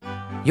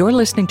You're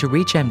listening to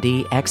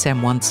ReachMD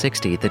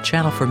XM160, the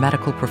channel for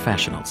medical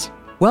professionals.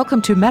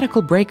 Welcome to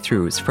Medical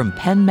Breakthroughs from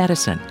Penn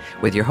Medicine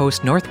with your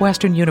host,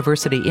 Northwestern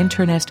University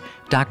internist,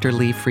 Dr.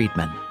 Lee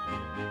Friedman.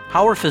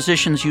 How are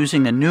physicians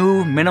using a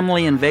new,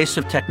 minimally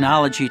invasive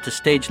technology to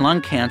stage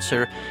lung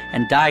cancer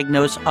and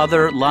diagnose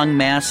other lung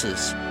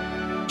masses?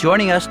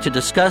 Joining us to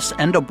discuss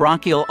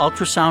endobronchial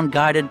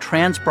ultrasound-guided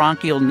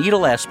transbronchial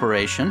needle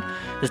aspiration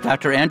is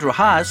Dr. Andrew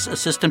Haas,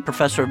 Assistant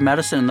Professor of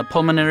Medicine in the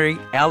Pulmonary,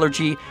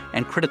 Allergy,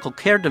 and Critical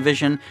Care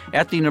Division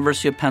at the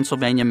University of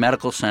Pennsylvania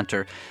Medical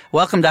Center.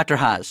 Welcome, Dr.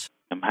 Haas.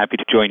 I'm happy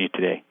to join you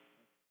today.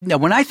 Now,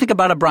 when I think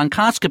about a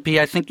bronchoscopy,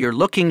 I think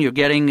you're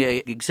getting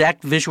an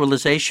exact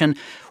visualization.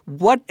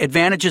 What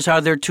advantages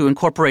are there to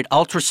incorporate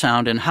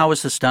ultrasound, and how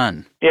is this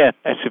done? Yeah,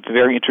 that's a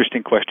very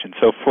interesting question.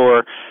 So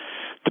for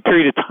the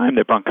period of time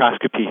that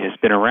bronchoscopy has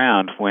been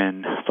around,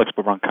 when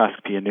flexible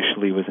bronchoscopy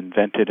initially was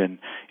invented and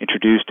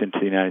introduced into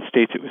the United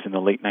States, it was in the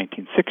late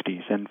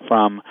 1960s. And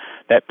from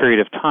that period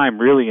of time,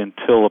 really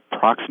until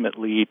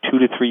approximately 2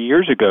 to 3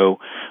 years ago,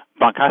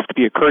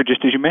 bronchoscopy occurred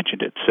just as you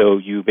mentioned it. So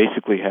you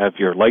basically have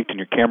your light and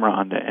your camera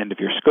on the end of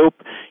your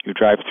scope, you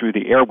drive through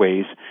the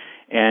airways,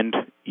 and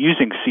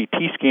using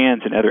CT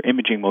scans and other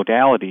imaging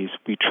modalities,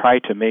 we try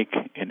to make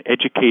an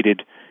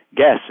educated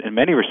guess in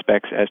many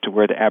respects as to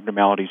where the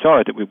abnormalities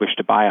are that we wish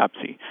to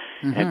biopsy.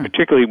 Mm-hmm. And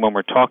particularly when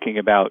we're talking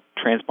about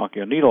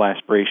transbronchial needle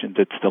aspirations,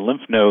 it's the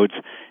lymph nodes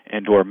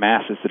and or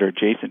masses that are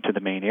adjacent to the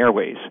main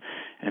airways.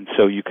 And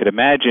so you could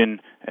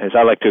imagine, as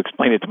I like to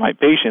explain it to my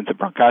patients, a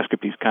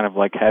bronchoscopy is kind of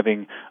like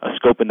having a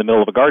scope in the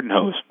middle of a garden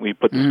hose. We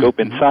put the scope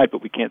inside,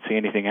 but we can't see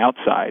anything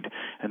outside.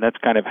 And that's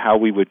kind of how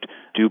we would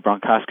do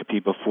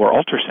bronchoscopy before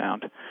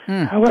ultrasound.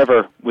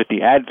 However, with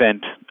the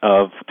advent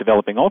of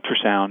developing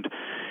ultrasound,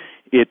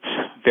 it's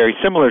very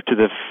similar to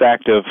the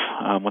fact of,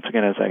 once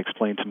again, as I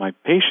explained to my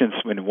patients,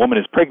 when a woman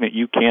is pregnant,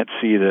 you can't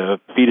see the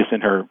fetus in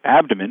her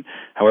abdomen.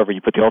 However,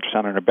 you put the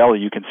ultrasound on her belly,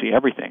 you can see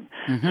everything.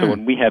 Mm-hmm. So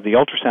when we have the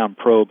ultrasound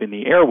probe in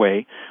the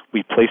airway,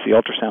 we place the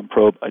ultrasound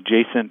probe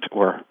adjacent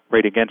or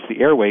right against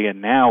the airway,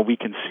 and now we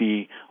can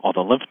see all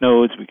the lymph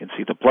nodes, we can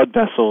see the blood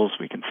vessels,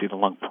 we can see the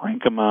lung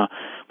parenchyma,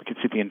 we can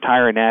see the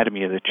entire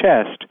anatomy of the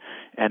chest,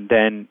 and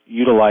then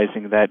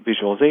utilizing that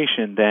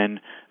visualization, then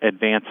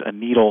advance a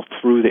needle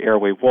through the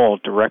airway wall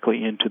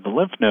directly into the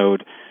lymph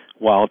node,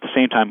 while at the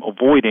same time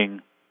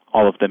avoiding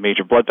all of the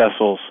major blood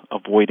vessels,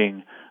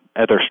 avoiding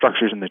other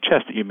structures in the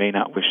chest that you may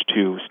not wish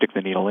to stick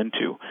the needle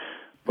into.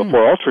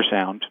 Before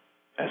ultrasound,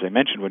 as I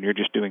mentioned, when you're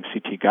just doing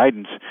CT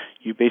guidance,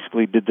 you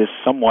basically did this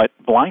somewhat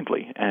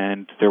blindly,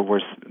 and there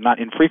was not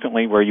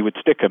infrequently where you would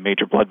stick a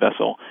major blood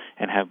vessel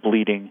and have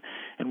bleeding.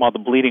 And while the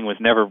bleeding was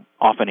never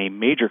often a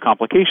major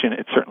complication,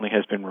 it certainly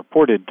has been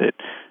reported that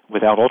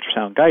without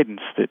ultrasound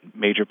guidance, that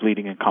major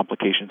bleeding and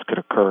complications could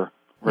occur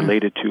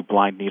related to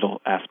blind needle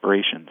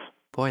aspirations.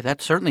 Boy,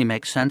 that certainly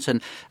makes sense.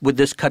 And would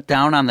this cut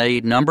down on the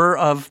number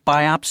of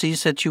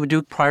biopsies that you would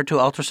do prior to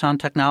ultrasound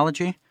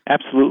technology?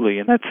 Absolutely,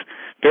 and that's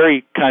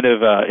very kind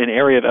of an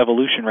area of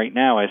evolution right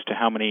now as to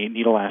how many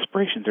needle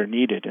aspirations are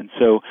needed. And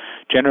so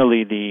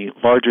generally the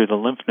larger the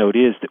lymph node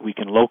is that we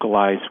can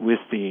localize with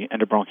the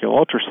endobronchial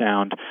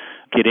ultrasound,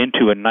 get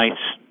into a nice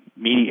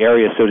meaty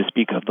area, so to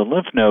speak, of the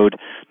lymph node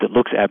that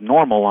looks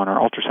abnormal on our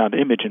ultrasound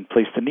image and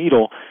place the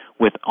needle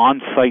with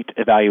on-site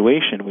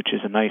evaluation, which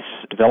is a nice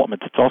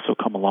development that's also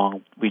come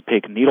along. We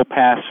take a needle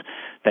pass.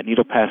 That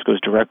needle pass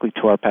goes directly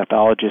to our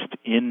pathologist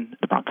in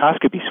the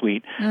bronchoscopy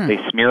suite. They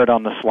smear it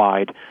on the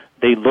slide.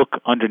 They look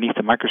underneath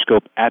the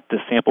microscope at the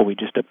sample we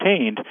just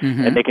obtained,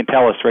 and they can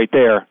tell us right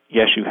there,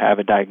 yes, you have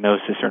a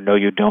diagnosis, or no,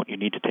 you don't. You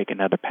need to take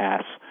another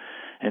pass.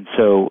 And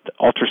so the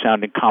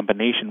ultrasound in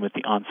combination with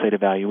the on-site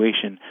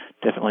evaluation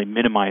definitely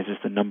minimizes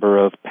the number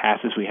of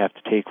passes we have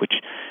to take, which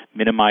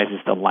minimizes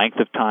the length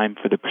of time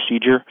for the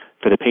procedure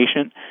for the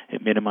patient.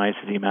 It minimizes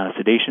the amount of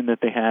sedation that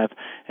they have,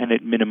 and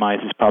it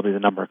minimizes probably the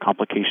number of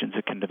complications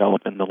that can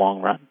develop in the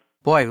long run.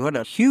 Boy, what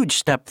a huge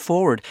step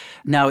forward.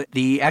 Now,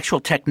 the actual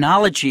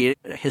technology,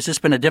 has this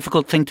been a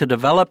difficult thing to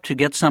develop to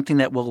get something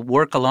that will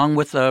work along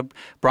with a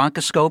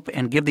bronchoscope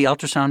and give the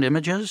ultrasound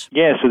images?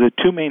 Yeah, so the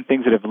two main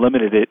things that have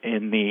limited it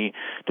in the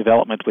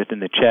development within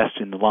the chest,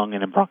 in the lung,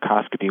 and in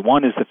bronchoscopy,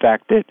 one is the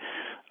fact that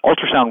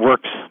ultrasound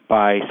works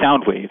by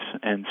sound waves,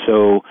 and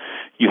so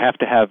you have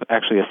to have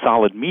actually a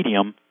solid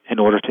medium in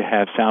order to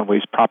have sound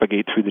waves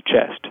propagate through the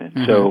chest.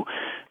 And so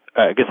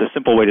I guess a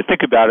simple way to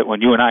think about it,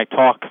 when you and I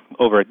talk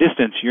over a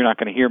distance, you're not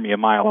going to hear me a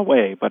mile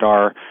away, but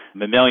our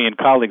mammalian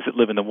colleagues that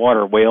live in the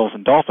water, whales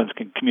and dolphins,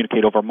 can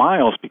communicate over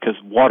miles because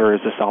water is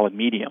a solid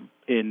medium.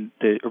 In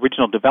the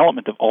original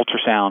development of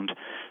ultrasound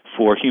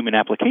for human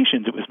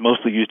applications, it was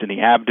mostly used in the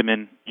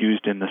abdomen,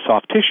 used in the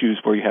soft tissues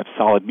where you have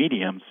solid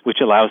mediums, which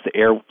allows the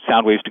air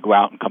sound waves to go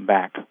out and come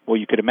back. Well,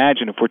 you could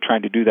imagine if we're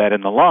trying to do that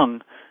in the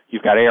lung,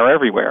 you've got air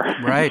everywhere.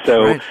 Right.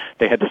 So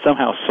they had to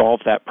somehow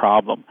solve that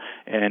problem.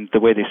 And the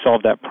way they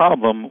solved that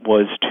problem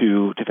was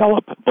to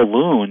develop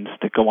balloons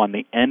that go on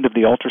the end of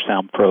the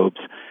ultrasound probes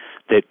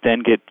that then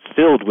get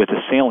filled with a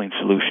saline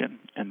solution.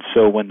 And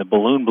so when the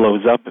balloon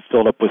blows up, it's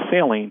filled up with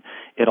saline,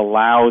 it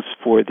allows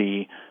for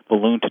the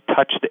balloon to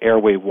touch the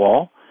airway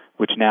wall,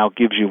 which now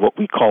gives you what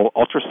we call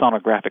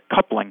ultrasonographic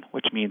coupling,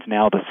 which means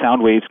now the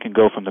sound waves can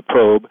go from the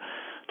probe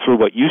through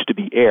what used to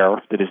be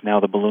air, that is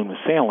now the balloon with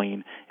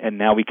saline, and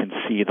now we can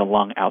see the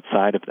lung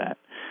outside of that.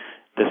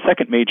 The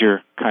second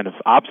major kind of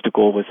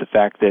obstacle was the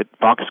fact that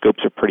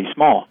bronchoscopes are pretty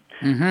small.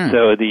 Mm-hmm.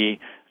 So the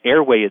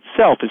airway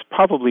itself is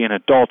probably in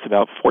adults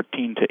about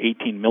 14 to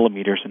 18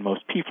 millimeters in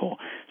most people.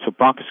 So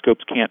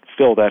bronchoscopes can't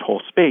fill that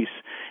whole space,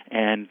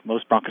 and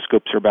most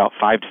bronchoscopes are about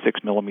 5 to 6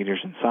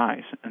 millimeters in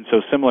size. And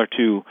so similar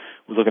to,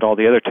 we look at all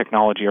the other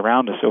technology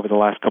around us over the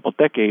last couple of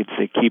decades,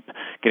 they keep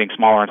getting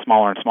smaller and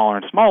smaller and smaller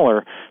and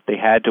smaller. They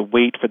had to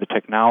wait for the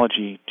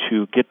technology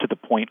to get to the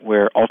point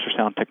where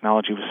ultrasound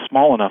technology was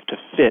small enough to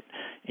fit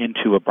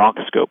into a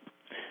bronchoscope.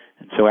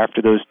 And so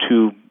after those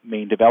two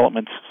main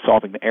developments,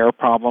 solving the air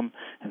problem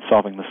and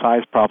solving the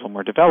size problem,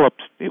 were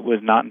developed, it was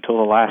not until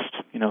the last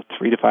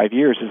 3 to 5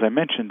 years, as I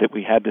mentioned, that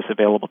we had this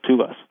available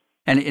to us.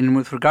 And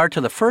with regard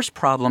to the first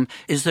problem,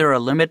 is there a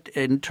limit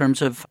in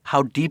terms of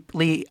how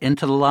deeply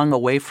into the lung,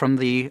 away from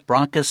the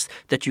bronchus,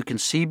 that you can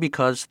see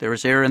because there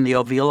is air in the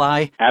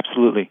alveoli?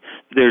 Absolutely.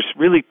 There's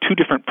really two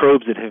different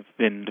probes that have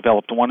been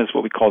developed. One is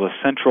what we call the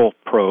central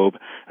probe,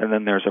 and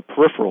then there's a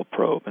peripheral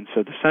probe. And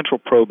so the central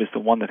probe is the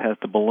one that has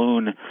the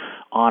balloon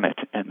on it,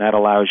 and that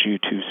allows you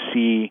to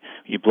see,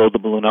 you blow the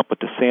balloon up with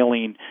the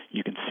saline,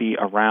 you can see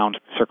around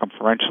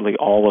circumferentially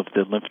all of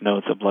the lymph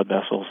nodes, the blood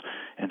vessels,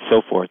 and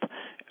so forth.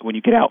 When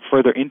you get out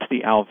further into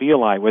the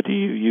alveoli, whether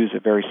you use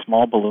a very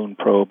small balloon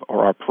probe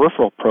or our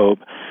peripheral probe,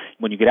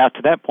 when you get out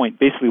to that point,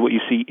 basically what you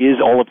see is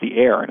all of the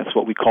air, and it's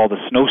what we call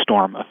the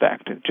snowstorm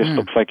effect. It just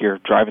looks like you're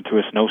driving through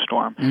a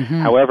snowstorm.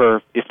 Mm-hmm.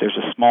 However, if there's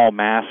a small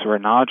mass or a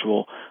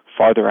nodule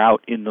farther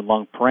out in the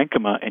lung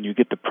parenchyma and you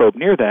get the probe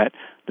near that,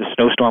 the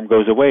snowstorm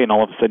goes away and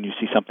all of a sudden you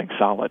see something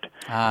solid.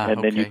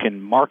 Then you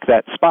can mark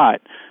that spot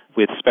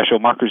with special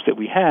markers that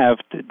we have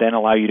that then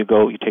allow you to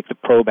go, you take the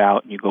probe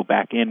out and you go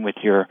back in with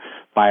your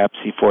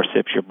biopsy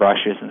forceps, your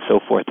brushes, and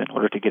so forth in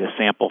order to get a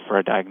sample for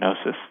a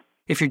diagnosis.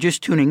 If you're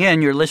just tuning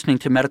in, you're listening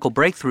to Medical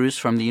Breakthroughs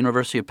from the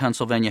University of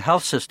Pennsylvania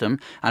Health System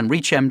on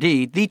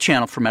ReachMD, the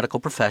channel for medical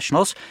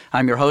professionals.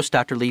 I'm your host,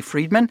 Dr. Lee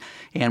Friedman,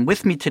 and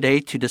with me today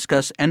to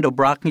discuss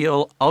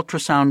endobronchial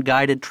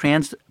ultrasound-guided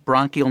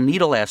transbronchial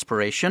needle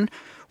aspiration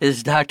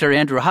is Dr.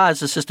 Andrew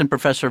Haas, Assistant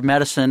Professor of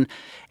Medicine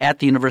at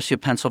the University of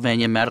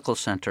Pennsylvania Medical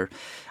Center.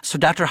 So,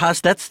 Dr.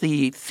 Haas, that's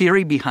the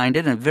theory behind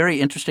it, and very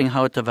interesting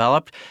how it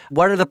developed.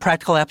 What are the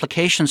practical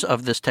applications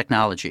of this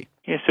technology?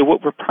 Yeah, so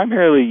what we're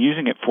primarily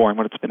using it for, and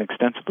what it's been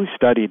extensively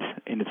studied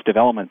in its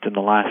development in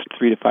the last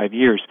 3 to 5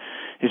 years,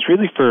 is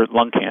really for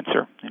lung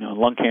cancer.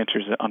 Lung cancer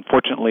is,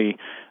 unfortunately,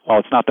 while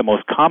it's not the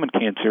most common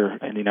cancer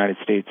in the United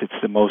States, it's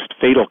the most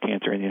fatal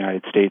cancer in the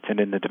United States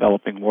and in the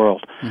developing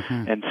world.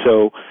 Mm-hmm. And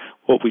so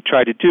what we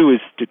try to do is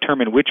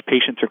determine which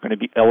patients are going to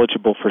be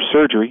eligible for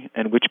surgery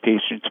and which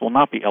patients will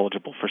not be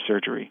eligible for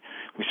surgery.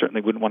 We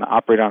certainly wouldn't want to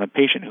operate on a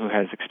patient who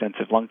has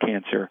extensive lung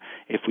cancer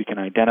if we can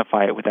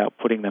identify it without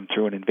putting them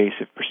through an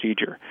invasive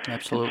procedure.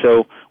 Absolutely. And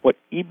so what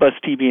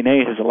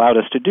eBUS-TBNA has allowed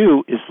us to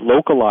do is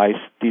localize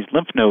these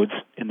lymph nodes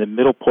in the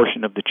middle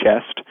portion of the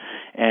chest,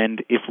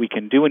 and if we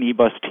can do an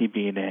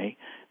eBUS-TBNA,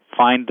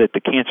 find that the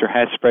cancer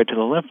has spread to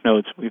the lymph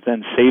nodes, we've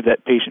then saved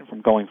that patient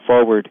from going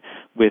forward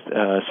with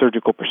a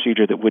surgical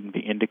procedure that wouldn't be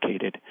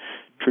indicated.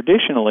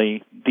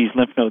 Traditionally, these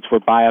lymph nodes were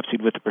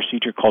biopsied with a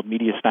procedure called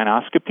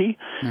mediastinoscopy,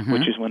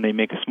 which is when they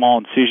make a small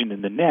incision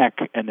in the neck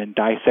and then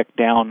dissect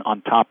down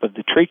on top of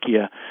the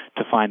trachea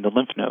to find the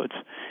lymph nodes.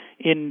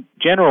 In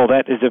general,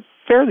 that is a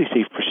fairly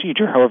safe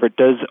procedure. However, it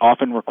does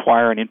often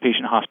require an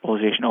inpatient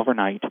hospitalization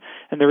overnight,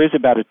 and there is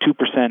about a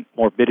 2%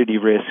 morbidity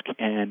risk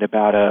and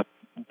about a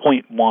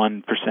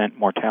 0.1%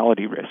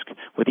 mortality risk.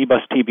 With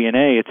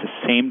eBUS-TBNA, it's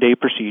a same-day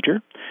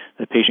procedure.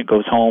 The patient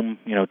goes home,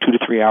 2 to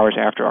 3 hours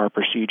after our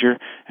procedure,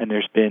 and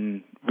there's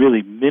been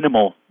really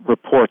minimal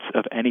reports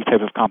of any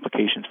type of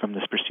complications from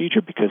this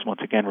procedure because,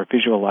 once again, we're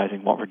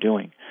visualizing what we're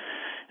doing.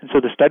 And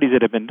so the studies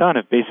that have been done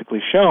have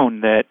basically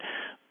shown that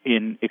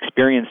in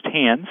experienced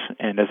hands,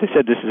 and as I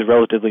said, this is a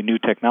relatively new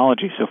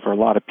technology, so for a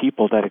lot of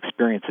people that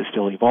experience is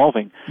still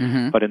evolving,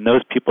 but in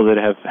those people that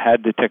have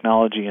had the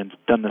technology and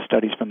done the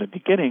studies from the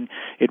beginning,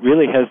 it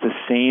really has the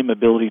same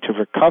ability to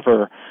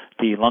recover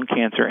the lung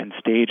cancer and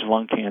stage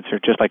lung cancer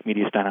just like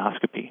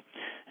mediastinoscopy.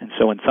 And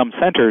so in some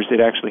centers,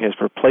 it actually has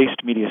replaced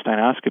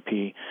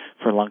mediastinoscopy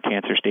for lung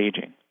cancer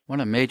staging. What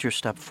a major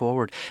step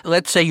forward.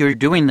 Let's say you're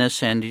doing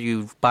this and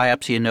you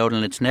biopsy a node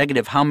and it's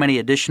negative. How many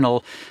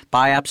additional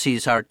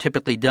biopsies are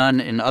typically done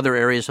in other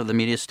areas of the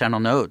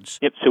mediastinal nodes?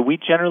 Yep, so we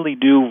generally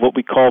do what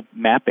we call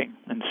mapping.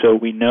 And so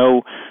we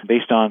know,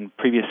 based on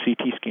previous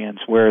CT scans,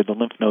 where the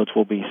lymph nodes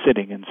will be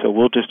sitting. And so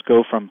we'll just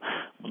go from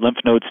lymph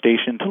node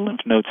station to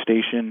lymph node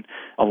station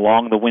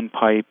along the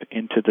windpipe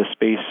into the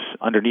space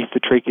underneath the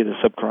trachea, the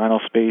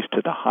subcarinal space,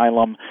 to the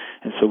hilum.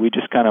 And so we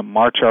just kind of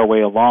march our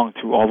way along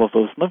through all of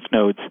those lymph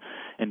nodes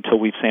until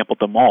we've sampled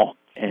them all.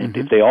 And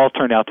if they all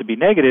turn out to be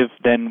negative,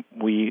 then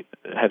we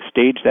have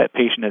staged that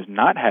patient as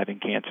not having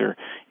cancer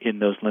in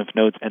those lymph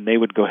nodes, and they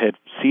would go ahead,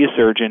 see a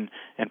surgeon,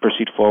 and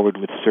proceed forward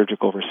with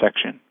surgical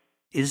resection.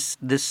 Is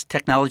this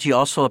technology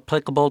also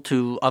applicable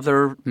to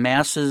other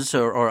masses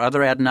or other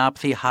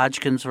adenopathy,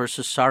 Hodgkin's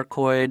versus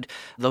sarcoid,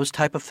 those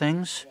type of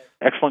things?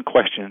 Excellent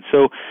question.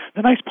 So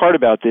the nice part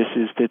about this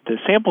is that the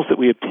samples that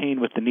we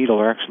obtain with the needle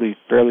are actually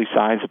fairly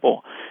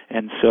sizable.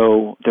 And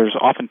so there's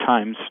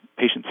oftentimes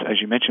patients, as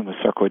you mentioned, with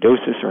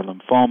sarcoidosis or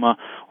lymphoma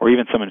or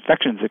even some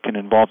infections that can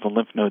involve the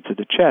lymph nodes of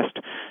the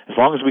chest. As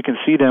long as we can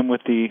see them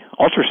with the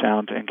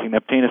ultrasound and can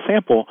obtain a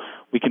sample,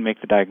 we can make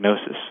the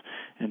diagnosis.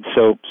 And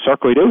so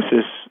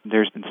sarcoidosis,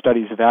 there's been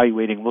studies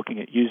evaluating looking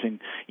at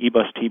using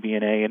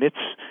EBUS-TBNA, and it's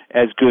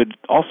as good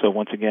also,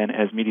 once again,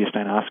 as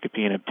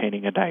mediastinoscopy in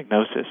obtaining a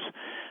diagnosis.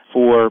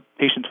 For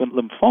patients with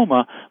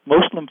lymphoma,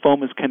 most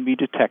lymphomas can be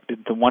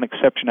detected. The one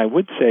exception I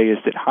would say is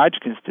that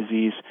Hodgkin's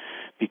disease,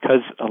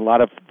 because a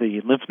lot of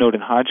the lymph node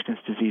in Hodgkin's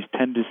disease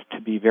tends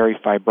to be very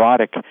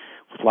fibrotic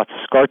with lots of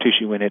scar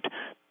tissue in it,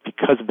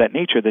 because of that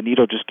nature, the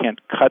needle just can't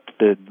cut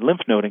the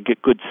lymph node and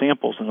get good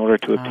samples in order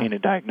to obtain a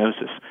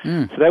diagnosis.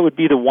 So that would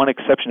be the one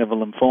exception of a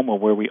lymphoma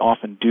where we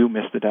often do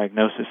miss the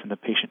diagnosis and the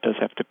patient does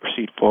have to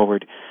proceed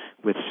forward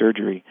with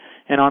surgery.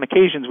 And on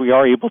occasions, we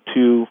are able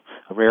to,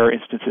 rare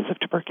instances of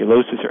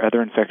tuberculosis or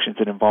other infections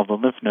that involve the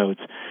lymph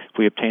nodes, if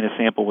we obtain a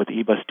sample with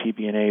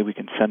EBUS-TBNA, we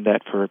can send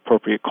that for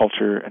appropriate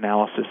culture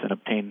analysis and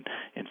obtain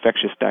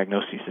infectious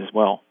diagnoses as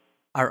well.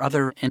 Are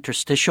other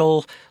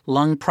interstitial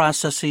lung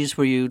processes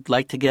where you'd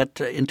like to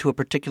get into a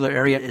particular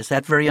area, is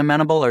that very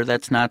amenable or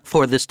that's not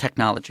for this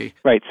technology?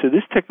 Right. So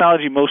this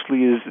technology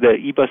mostly is, the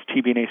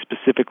EBUS-TBNA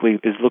specifically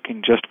is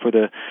looking just for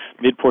the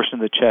mid-portion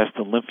of the chest,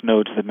 the lymph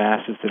nodes, the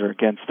masses that are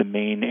against the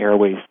main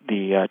airways,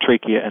 the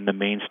trachea and the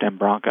main stem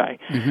bronchi.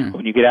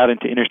 When you get out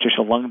into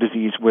interstitial lung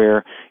disease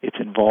where it's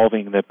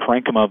involving the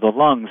parenchyma of the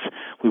lungs,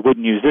 we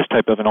wouldn't use this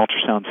type of an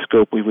ultrasound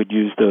scope. We would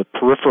use the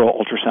peripheral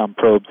ultrasound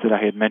probes that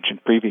I had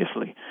mentioned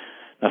previously.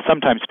 Now,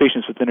 sometimes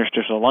patients with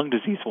interstitial lung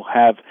disease will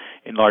have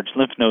enlarged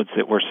lymph nodes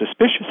that we're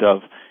suspicious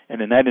of,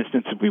 and in that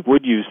instance, we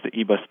would use the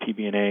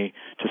EBUS-TBNA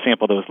to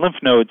sample those lymph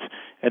nodes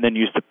and then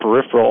use the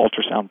peripheral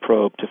ultrasound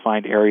probe to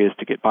find areas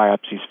to get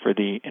biopsies for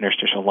the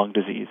interstitial lung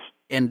disease.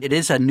 And it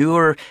is a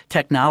newer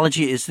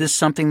technology. Is this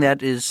something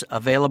that is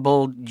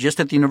available just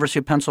at the University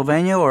of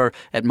Pennsylvania or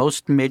at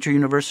most major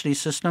university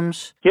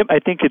systems? Yep, I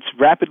think it's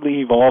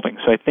rapidly evolving.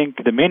 So I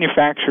think the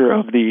manufacturer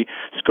of the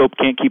scope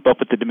can't keep up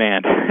with the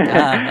demand.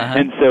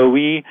 And so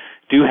we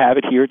do have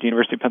it here at the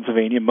University of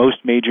Pennsylvania. Most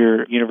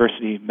major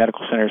university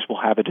medical centers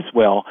will have it as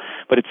well.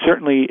 But it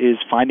certainly is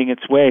finding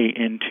its way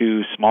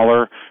into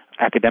smaller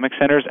academic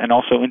centers and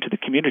also into the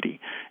community.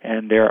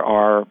 And there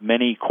are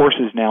many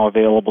courses now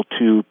available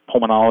to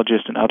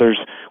pulmonologists and others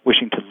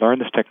wishing to learn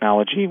this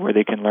technology where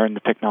they can learn the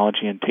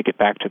technology and take it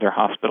back to their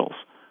hospitals.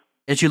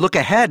 As you look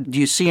ahead, do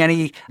you see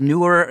any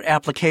newer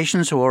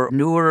applications or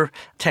newer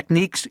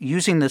techniques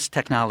using this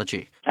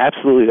technology?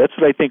 Absolutely. That's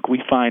what I think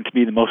we find to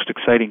be the most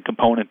exciting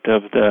component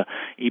of the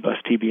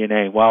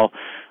EBUS-TBNA. While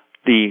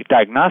the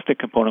diagnostic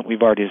component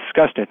we've already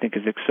discussed, I think,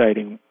 is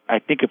exciting. I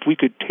think if we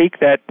could take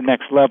that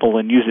next level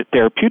and use it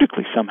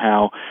therapeutically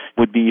somehow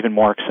would be even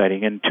more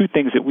exciting. And two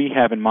things that we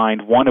have in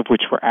mind, one of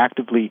which we're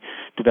actively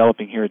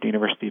developing here at the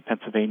University of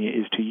Pennsylvania,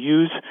 is to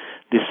use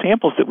the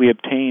samples that we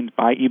obtained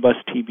by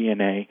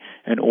EBUS-TBNA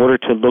in order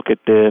to look at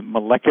the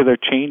molecular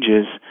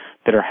changes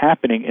that are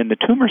happening in the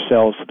tumor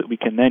cells so that we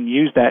can then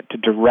use that to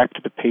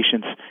direct the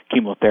patient's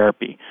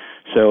chemotherapy.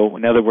 So,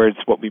 in other words,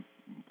 what we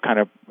kind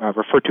of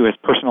refer to as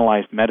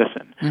personalized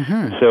medicine.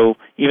 So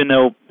even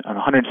though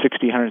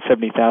 160,000,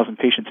 170,000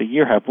 patients a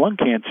year have lung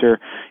cancer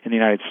in the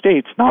United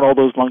States, not all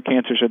those lung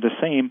cancers are the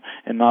same,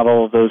 and not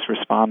all of those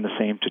respond the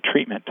same to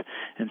treatment.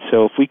 And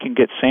so if we can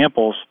get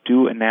samples,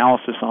 do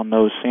analysis on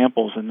those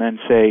samples, and then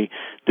say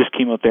this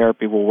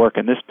chemotherapy will work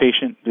in this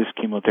patient, this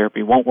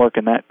chemotherapy won't work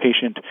in that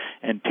patient,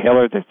 and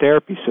tailor the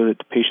therapy so that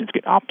the patients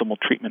get optimal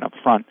treatment up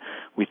front,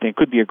 we think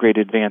could be a great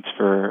advance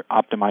for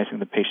optimizing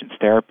the patient's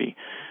therapy.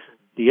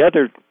 The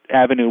other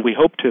avenue we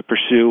hope to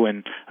pursue,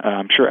 and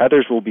I'm sure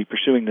others will be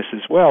pursuing this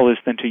as well, is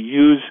then to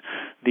use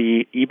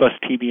the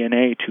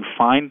EBUS-TBNA to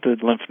find the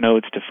lymph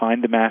nodes, to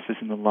find the masses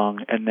in the lung,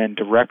 and then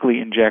directly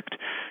inject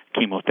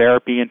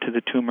chemotherapy into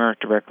the tumor,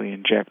 directly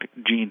inject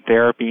gene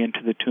therapy into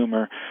the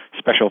tumor,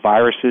 special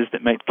viruses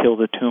that might kill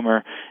the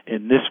tumor.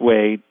 In this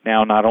way,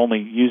 now not only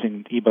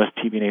using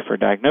EBUS-TBNA for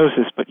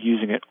diagnosis, but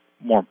using it,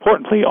 more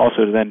importantly,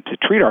 also then to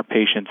treat our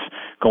patients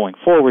going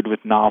forward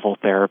with novel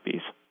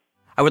therapies.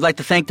 I would like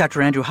to thank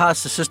Dr. Andrew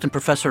Haas, Assistant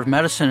Professor of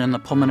Medicine in the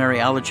Pulmonary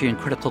Allergy and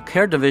Critical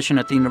Care Division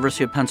at the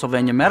University of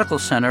Pennsylvania Medical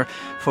Center,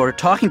 for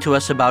talking to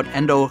us about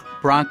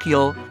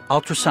endobronchial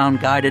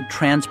ultrasound-guided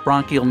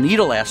transbronchial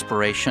needle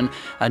aspiration,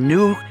 a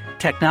new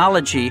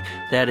technology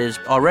that is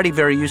already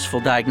very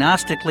useful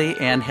diagnostically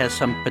and has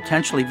some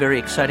potentially very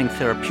exciting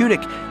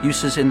therapeutic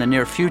uses in the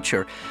near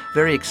future.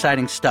 Very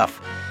exciting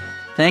stuff.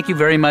 Thank you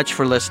very much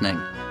for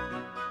listening.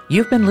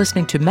 You've been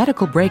listening to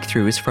Medical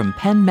Breakthroughs from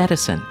Penn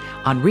Medicine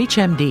on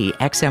ReachMD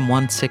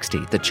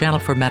XM160, the channel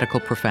for medical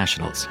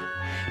professionals.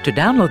 To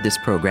download this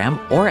program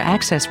or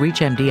access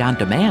ReachMD on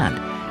demand,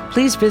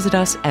 please visit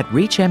us at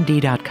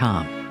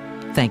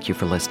reachmd.com. Thank you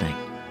for listening.